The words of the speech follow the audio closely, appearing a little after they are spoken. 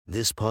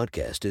This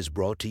podcast is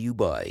brought to you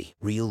by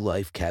Real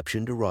Life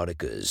Captioned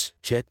Eroticas.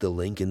 Check the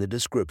link in the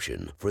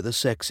description for the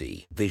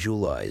sexy,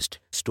 visualized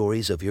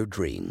stories of your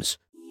dreams.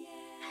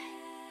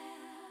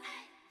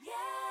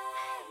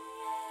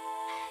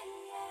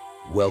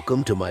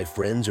 Welcome to my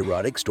friend's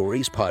Erotic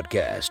Stories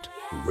podcast,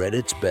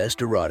 Reddit's Best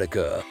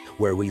Erotica,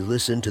 where we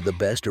listen to the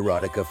best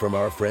erotica from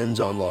our friends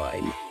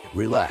online.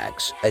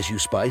 Relax as you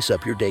spice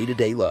up your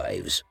day-to-day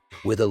lives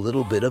with a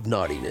little bit of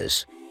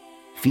naughtiness.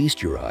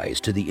 Feast your eyes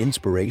to the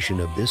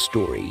inspiration of this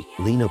story,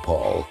 Lena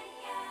Paul.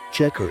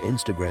 Check her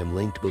Instagram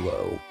linked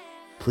below.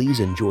 Please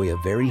enjoy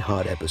a very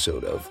hot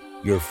episode of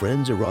Your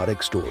Friend's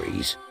Erotic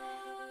Stories.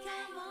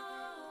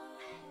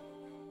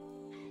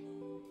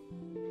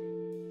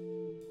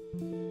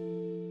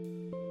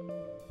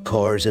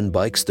 Cars and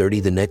Bikes 30.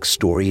 The next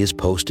story is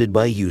posted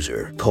by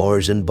user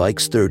Cars and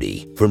Bikes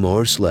 30 from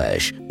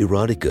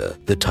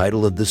r/erotica. The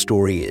title of the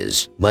story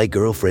is My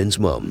Girlfriend's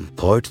Mom,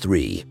 Part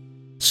 3.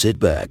 Sit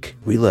back,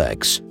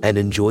 relax, and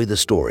enjoy the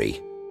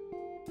story.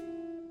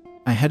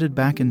 I headed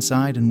back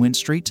inside and went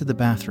straight to the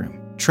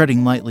bathroom,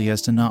 treading lightly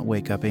as to not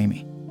wake up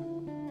Amy.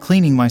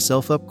 Cleaning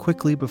myself up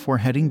quickly before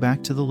heading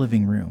back to the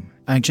living room,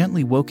 I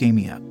gently woke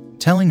Amy up,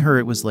 telling her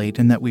it was late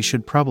and that we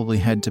should probably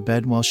head to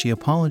bed while she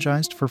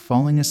apologized for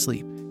falling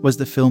asleep. Was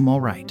the film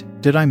all right?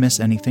 Did I miss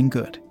anything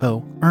good?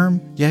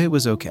 Yeah, it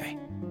was okay.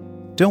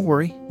 Don't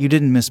worry, you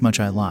didn't miss much,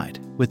 I lied,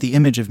 with the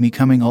image of me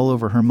coming all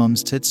over her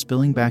mum's tits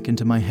spilling back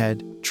into my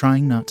head,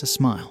 trying not to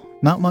smile.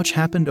 Not much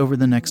happened over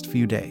the next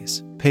few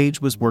days. Paige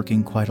was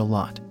working quite a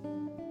lot.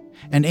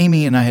 And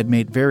Amy and I had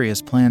made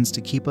various plans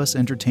to keep us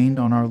entertained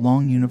on our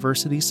long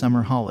university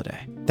summer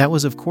holiday. That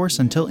was, of course,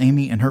 until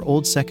Amy and her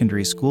old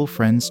secondary school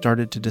friends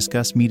started to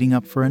discuss meeting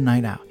up for a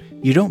night out.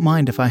 You don't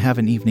mind if I have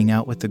an evening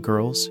out with the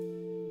girls?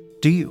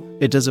 Do you?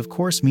 It does, of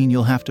course, mean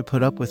you'll have to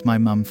put up with my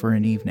mum for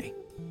an evening.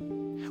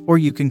 Or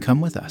you can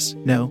come with us.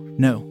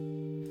 No.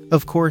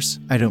 Of course,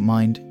 I don't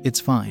mind. It's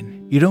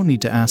fine. You don't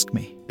need to ask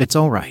me. It's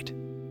all right.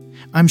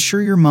 I'm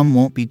sure your mum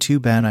won't be too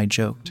bad, I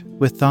joked,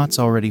 with thoughts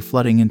already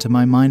flooding into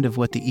my mind of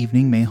what the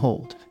evening may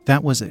hold.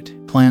 That was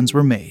it. Plans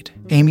were made.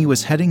 Amy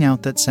was heading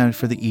out that Saturday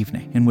for the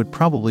evening and would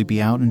probably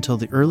be out until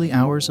the early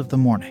hours of the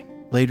morning.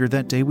 Later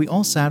that day, we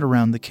all sat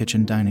around the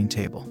kitchen dining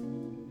table,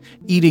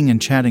 eating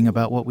and chatting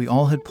about what we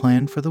all had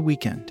planned for the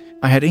weekend.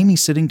 I had Amy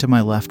sitting to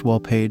my left while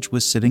Paige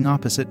was sitting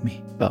opposite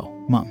me.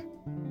 Mum,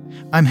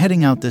 I'm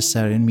heading out this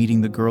Saturday and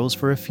meeting the girls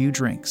for a few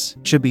drinks.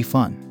 Should be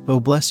fun. Oh,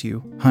 bless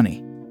you,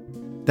 honey.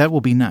 That will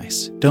be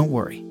nice. Don't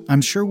worry.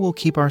 I'm sure we'll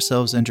keep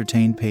ourselves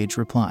entertained, Paige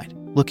replied,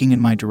 looking in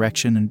my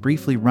direction and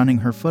briefly running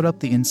her foot up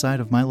the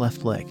inside of my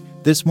left leg.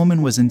 This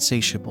woman was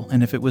insatiable,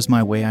 and if it was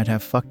my way, I'd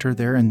have fucked her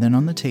there and then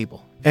on the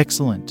table.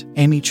 Excellent,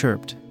 Amy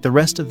chirped. The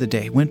rest of the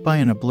day went by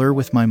in a blur,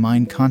 with my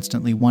mind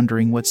constantly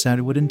wondering what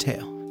Saturday would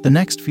entail. The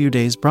next few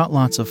days brought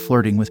lots of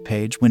flirting with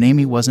Paige when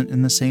Amy wasn't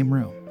in the same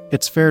room.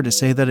 It's fair to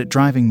say that it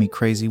driving me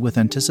crazy with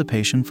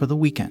anticipation for the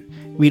weekend.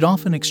 We'd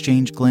often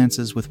exchange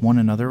glances with one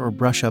another or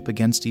brush up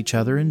against each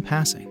other in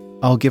passing.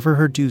 I'll give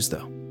her dues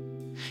though.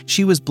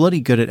 She was bloody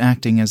good at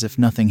acting as if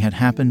nothing had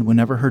happened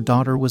whenever her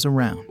daughter was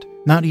around.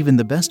 Not even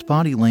the best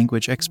body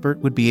language expert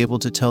would be able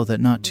to tell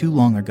that not too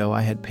long ago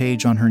I had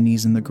Paige on her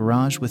knees in the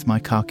garage with my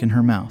cock in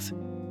her mouth,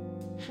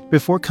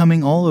 before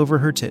coming all over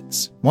her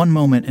tits. One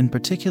moment in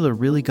particular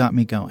really got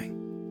me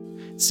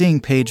going.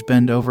 Seeing Paige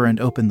bend over and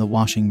open the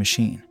washing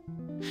machine,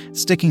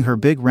 sticking her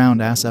big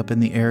round ass up in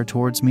the air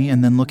towards me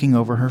and then looking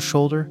over her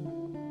shoulder,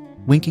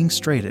 winking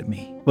straight at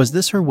me. Was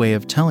this her way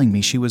of telling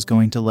me she was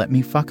going to let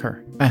me fuck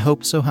her? I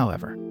hoped so,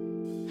 however.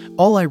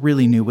 All I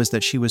really knew was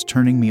that she was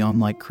turning me on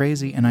like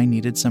crazy and I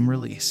needed some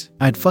release.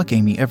 I'd fuck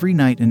Amy every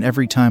night, and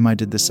every time I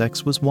did, the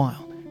sex was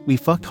wild. We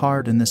fucked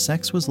hard and the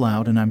sex was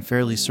loud, and I'm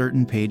fairly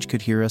certain Paige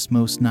could hear us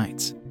most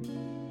nights.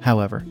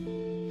 However,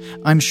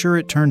 I'm sure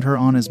it turned her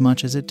on as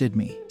much as it did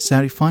me.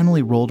 Saturday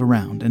finally rolled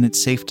around, and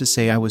it's safe to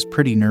say I was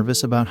pretty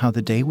nervous about how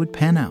the day would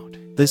pan out.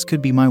 This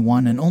could be my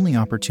one and only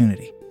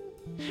opportunity,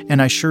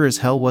 and I sure as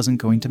hell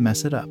wasn't going to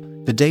mess it up.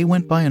 The day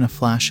went by in a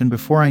flash, and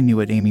before I knew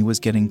it, Amy was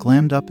getting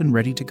glammed up and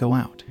ready to go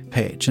out.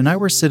 Paige and I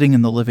were sitting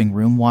in the living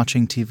room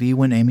watching TV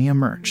when Amy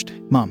emerged.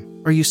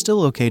 Mom, are you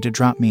still okay to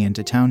drop me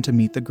into town to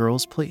meet the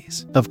girls,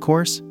 please? Of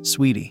course,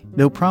 sweetie.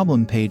 No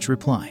problem, Paige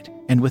replied.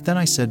 And with that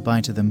I said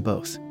bye to them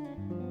both,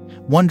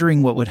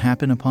 wondering what would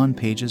happen upon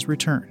Paige's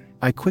return.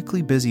 I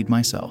quickly busied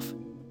myself,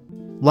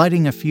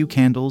 lighting a few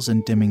candles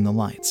and dimming the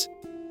lights,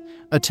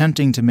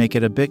 attempting to make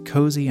it a bit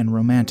cozy and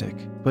romantic,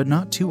 but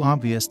not too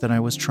obvious that I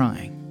was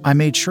trying. I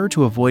made sure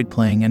to avoid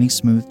playing any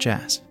smooth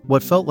jazz.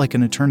 What felt like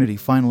an eternity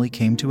finally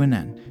came to an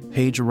end.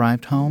 Paige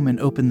arrived home and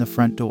opened the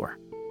front door,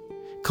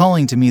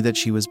 calling to me that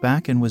she was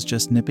back and was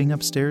just nipping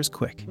upstairs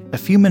quick. A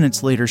few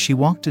minutes later, she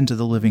walked into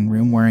the living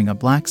room wearing a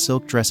black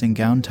silk dressing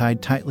gown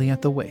tied tightly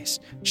at the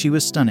waist. She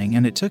was stunning,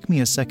 and it took me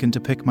a second to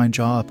pick my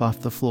jaw up off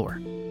the floor,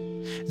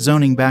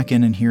 zoning back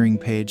in and hearing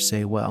Paige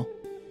say, "Well,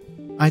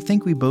 I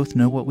think we both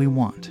know what we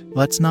want.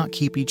 Let's not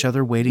keep each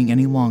other waiting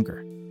any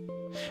longer."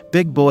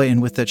 Big boy,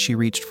 and with that she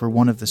reached for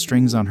one of the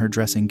strings on her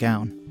dressing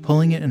gown,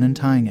 pulling it and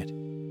untying it,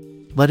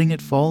 letting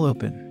it fall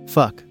open.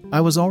 Fuck,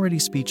 I was already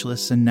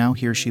speechless and now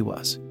here she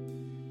was.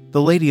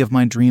 The lady of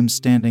my dreams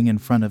standing in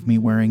front of me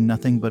wearing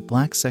nothing but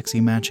black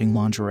sexy matching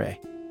lingerie.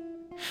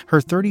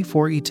 Her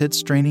 34E tits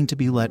straining to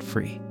be let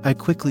free. I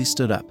quickly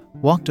stood up,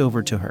 walked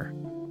over to her,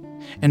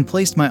 and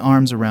placed my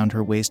arms around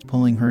her waist,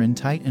 pulling her in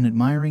tight and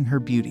admiring her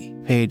beauty.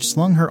 Paige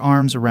slung her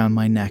arms around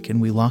my neck and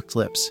we locked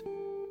lips,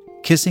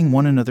 kissing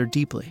one another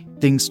deeply.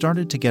 Things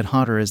started to get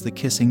hotter as the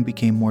kissing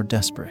became more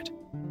desperate,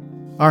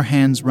 our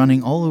hands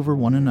running all over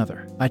one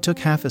another. I took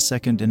half a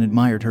second and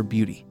admired her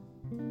beauty,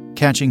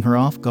 catching her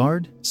off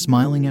guard,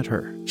 smiling at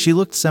her. She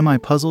looked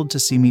semi-puzzled to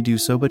see me do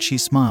so, but she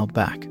smiled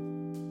back,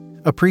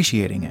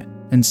 appreciating it,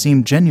 and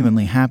seemed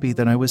genuinely happy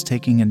that I was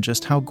taking in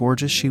just how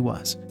gorgeous she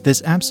was.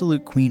 This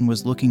absolute queen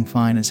was looking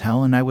fine as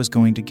hell, and I was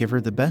going to give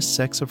her the best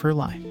sex of her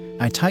life.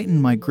 I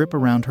tightened my grip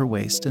around her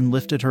waist and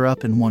lifted her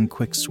up in one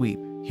quick sweep,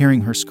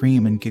 hearing her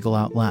scream and giggle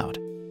out loud,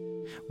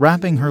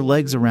 wrapping her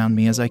legs around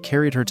me as I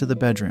carried her to the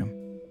bedroom,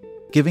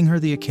 giving her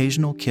the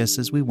occasional kiss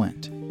as we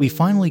went. We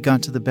finally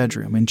got to the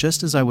bedroom, and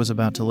just as I was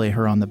about to lay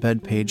her on the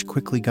bed, Paige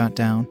quickly got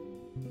down,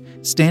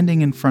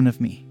 standing in front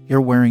of me. "You're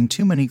wearing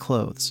too many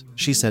clothes,"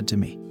 she said to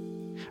me,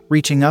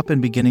 reaching up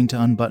and beginning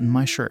to unbutton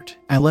my shirt.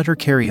 I let her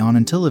carry on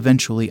until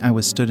eventually I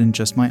was stood in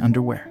just my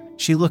underwear.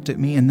 She looked at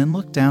me and then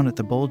looked down at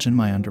the bulge in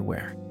my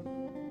underwear,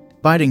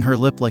 biting her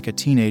lip like a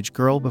teenage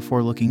girl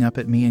before looking up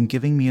at me and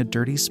giving me a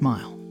dirty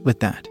smile. With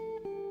that,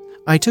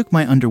 I took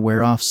my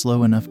underwear off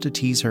slow enough to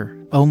tease her.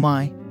 "Oh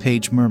my,"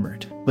 Paige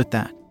murmured. With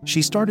that,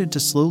 she started to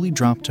slowly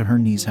drop to her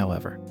knees.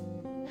 However,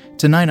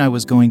 tonight I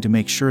was going to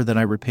make sure that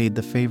I repaid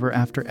the favor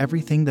after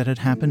everything that had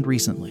happened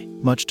recently.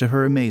 Much to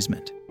her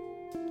amazement,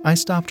 I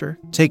stopped her,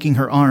 taking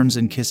her arms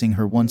and kissing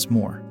her once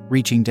more,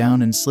 reaching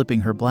down and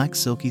slipping her black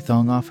silky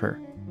thong off her,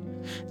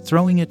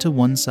 throwing it to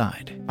one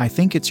side. "I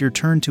think it's your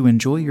turn to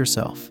enjoy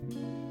yourself,"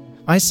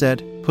 I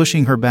said,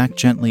 pushing her back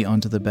gently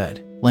onto the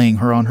bed, laying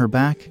her on her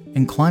back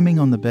and climbing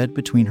on the bed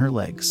between her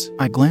legs.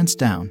 I glanced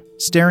down,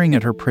 staring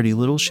at her pretty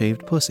little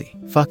shaved pussy.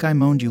 "Fuck," I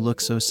moaned, "you look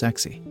so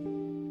sexy."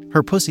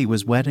 Her pussy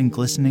was wet and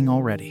glistening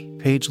already.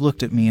 Paige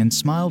looked at me and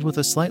smiled with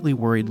a slightly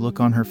worried look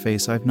on her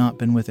face. "I've not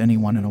been with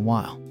anyone in a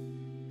while.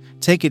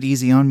 Take it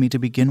easy on me to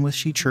begin with,"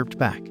 she chirped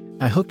back.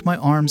 I hooked my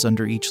arms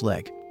under each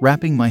leg,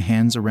 wrapping my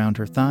hands around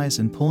her thighs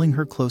and pulling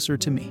her closer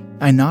to me.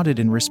 I nodded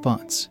in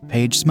response.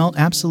 Paige smelled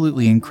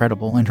absolutely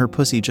incredible and her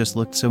pussy just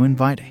looked so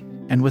inviting.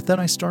 And with that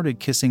I started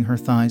kissing her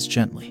thighs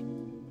gently,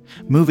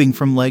 moving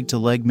from leg to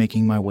leg,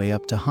 making my way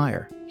up to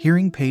higher.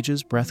 Hearing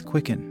Paige's breath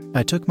quicken,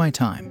 I took my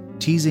time,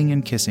 teasing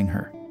and kissing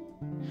her,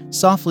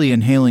 softly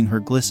inhaling her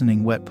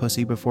glistening wet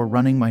pussy before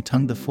running my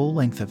tongue the full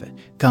length of it.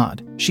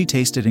 God, she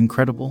tasted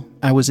incredible.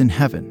 I was in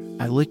heaven.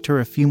 I licked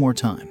her a few more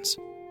times,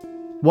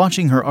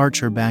 watching her arch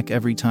her back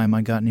every time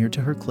I got near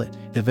to her clit.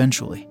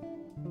 Eventually,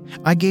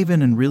 I gave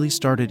in and really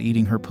started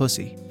eating her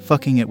pussy,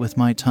 fucking it with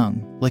my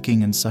tongue,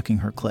 licking and sucking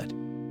her clit,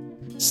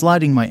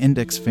 sliding my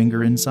index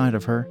finger inside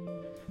of her,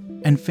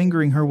 and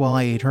fingering her while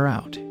I ate her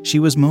out. She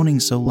was moaning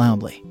so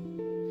loudly,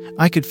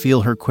 I could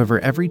feel her quiver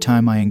every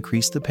time I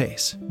increased the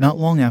pace. Not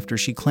long after,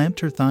 she clamped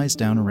her thighs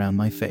down around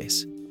my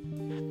face,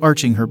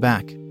 arching her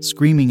back,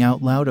 screaming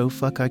out loud, "Oh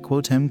fuck, I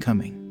quote am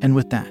coming." And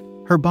with that,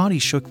 her body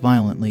shook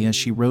violently as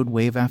she rode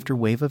wave after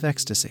wave of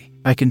ecstasy.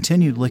 I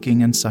continued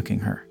licking and sucking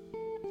her,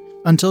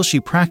 until she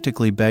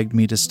practically begged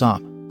me to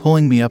stop,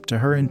 pulling me up to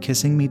her and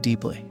kissing me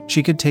deeply.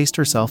 She could taste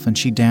herself and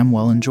she damn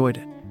well enjoyed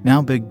it.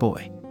 "Now big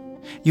boy,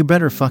 you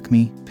better fuck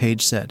me,"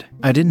 Paige said.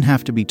 I didn't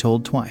have to be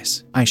told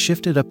twice. I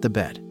shifted up the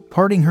bed,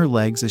 parting her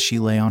legs as she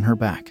lay on her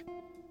back,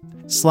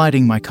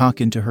 sliding my cock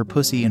into her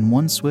pussy in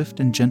one swift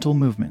and gentle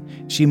movement.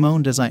 She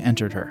moaned as I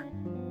entered her,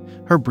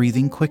 her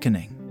breathing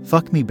quickening.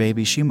 "Fuck me,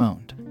 baby," she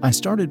moaned. I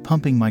started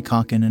pumping my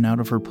cock in and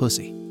out of her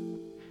pussy,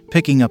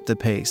 picking up the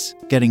pace,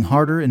 getting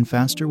harder and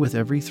faster with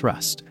every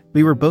thrust.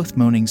 We were both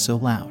moaning so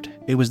loud.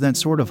 It was that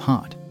sort of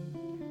hot,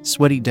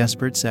 sweaty,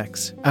 desperate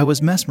sex. I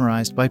was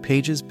mesmerized by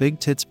Paige's big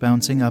tits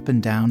bouncing up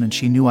and down, and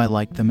she knew I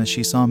liked them as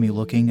she saw me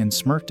looking and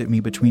smirked at me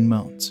between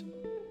moans,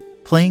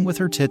 playing with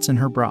her tits in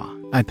her bra.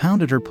 I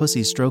pounded her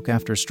pussy stroke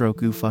after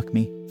stroke. "Ooh, fuck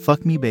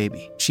me,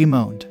 baby," she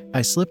moaned.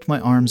 I slipped my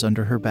arms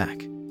under her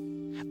back,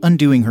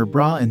 undoing her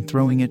bra and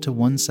throwing it to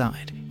one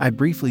side. I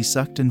briefly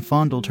sucked and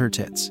fondled her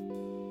tits,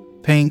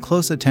 paying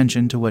close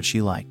attention to what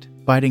she liked,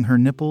 biting her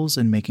nipples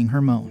and making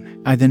her moan.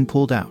 I then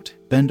pulled out.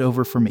 "Bend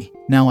over for me,"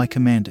 now I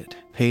commanded.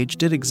 Paige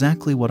did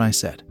exactly what I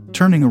said,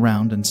 turning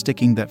around and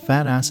sticking that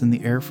fat ass in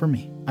the air for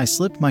me. I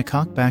slipped my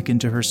cock back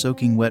into her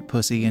soaking wet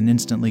pussy and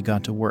instantly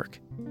got to work,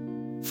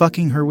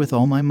 fucking her with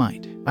all my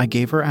might. I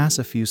gave her ass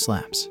a few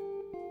slaps,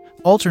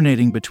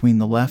 alternating between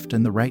the left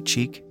and the right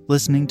cheek,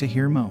 listening to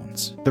hear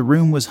moans. The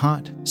room was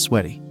hot,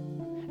 sweaty,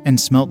 and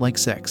smelt like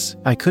sex.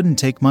 I couldn't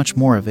take much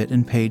more of it,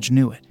 and Paige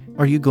knew it.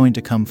 "Are you going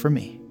to come for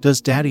me?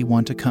 Does daddy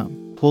want to come?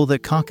 Pull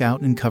that cock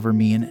out and cover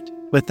me in it."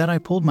 With that I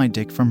pulled my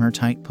dick from her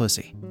tight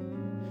pussy,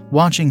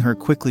 watching her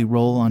quickly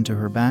roll onto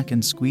her back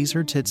and squeeze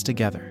her tits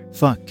together.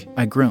 "Fuck,"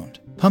 I groaned,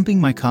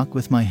 pumping my cock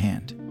with my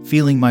hand,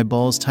 feeling my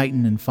balls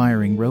tighten and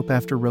firing rope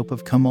after rope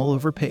of cum all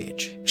over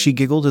Paige. She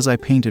giggled as I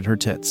painted her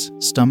tits,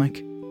 stomach,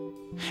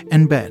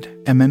 In bed,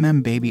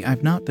 baby,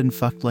 I've not been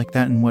fucked like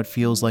that in what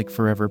feels like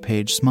forever,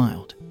 Paige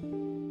smiled.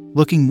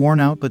 Looking worn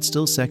out but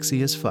still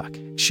sexy as fuck.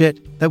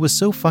 Shit, that was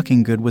so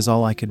fucking good was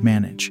all I could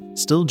manage,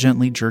 still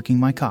gently jerking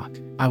my cock.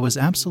 I was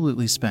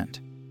absolutely spent.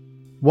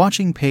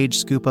 Watching Paige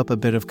scoop up a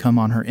bit of cum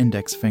on her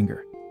index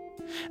finger,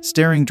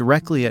 staring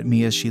directly at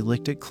me as she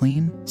licked it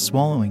clean,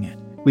 swallowing it.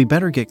 We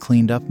better get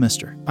cleaned up,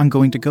 mister. I'm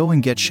going to go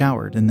and get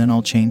showered and then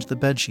I'll change the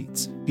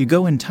bedsheets. You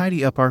go and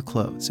tidy up our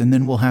clothes and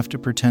then we'll have to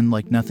pretend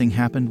like nothing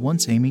happened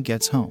once Amy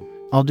gets home.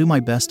 I'll do my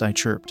best, I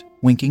chirped,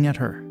 winking at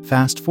her.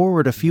 Fast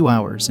forward a few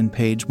hours and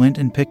Paige went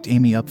and picked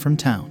Amy up from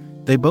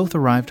town. They both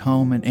arrived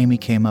home and Amy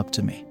came up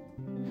to me,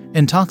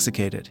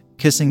 intoxicated,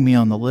 kissing me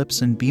on the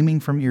lips and beaming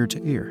from ear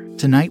to ear.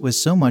 Tonight was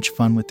so much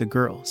fun with the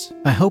girls.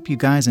 I hope you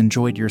guys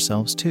enjoyed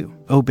yourselves too.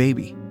 Oh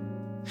baby.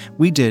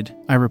 We did,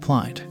 I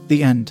replied.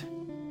 The end.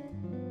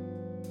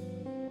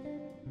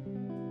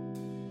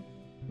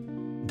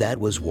 That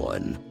was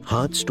one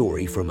hot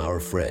story from our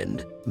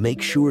friend.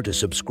 Make sure to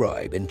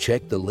subscribe and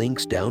check the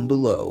links down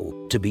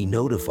below to be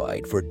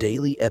notified for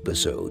daily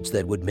episodes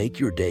that would make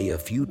your day a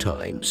few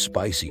times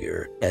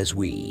spicier as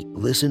we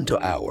listen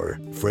to our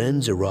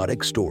friends'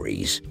 erotic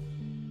stories.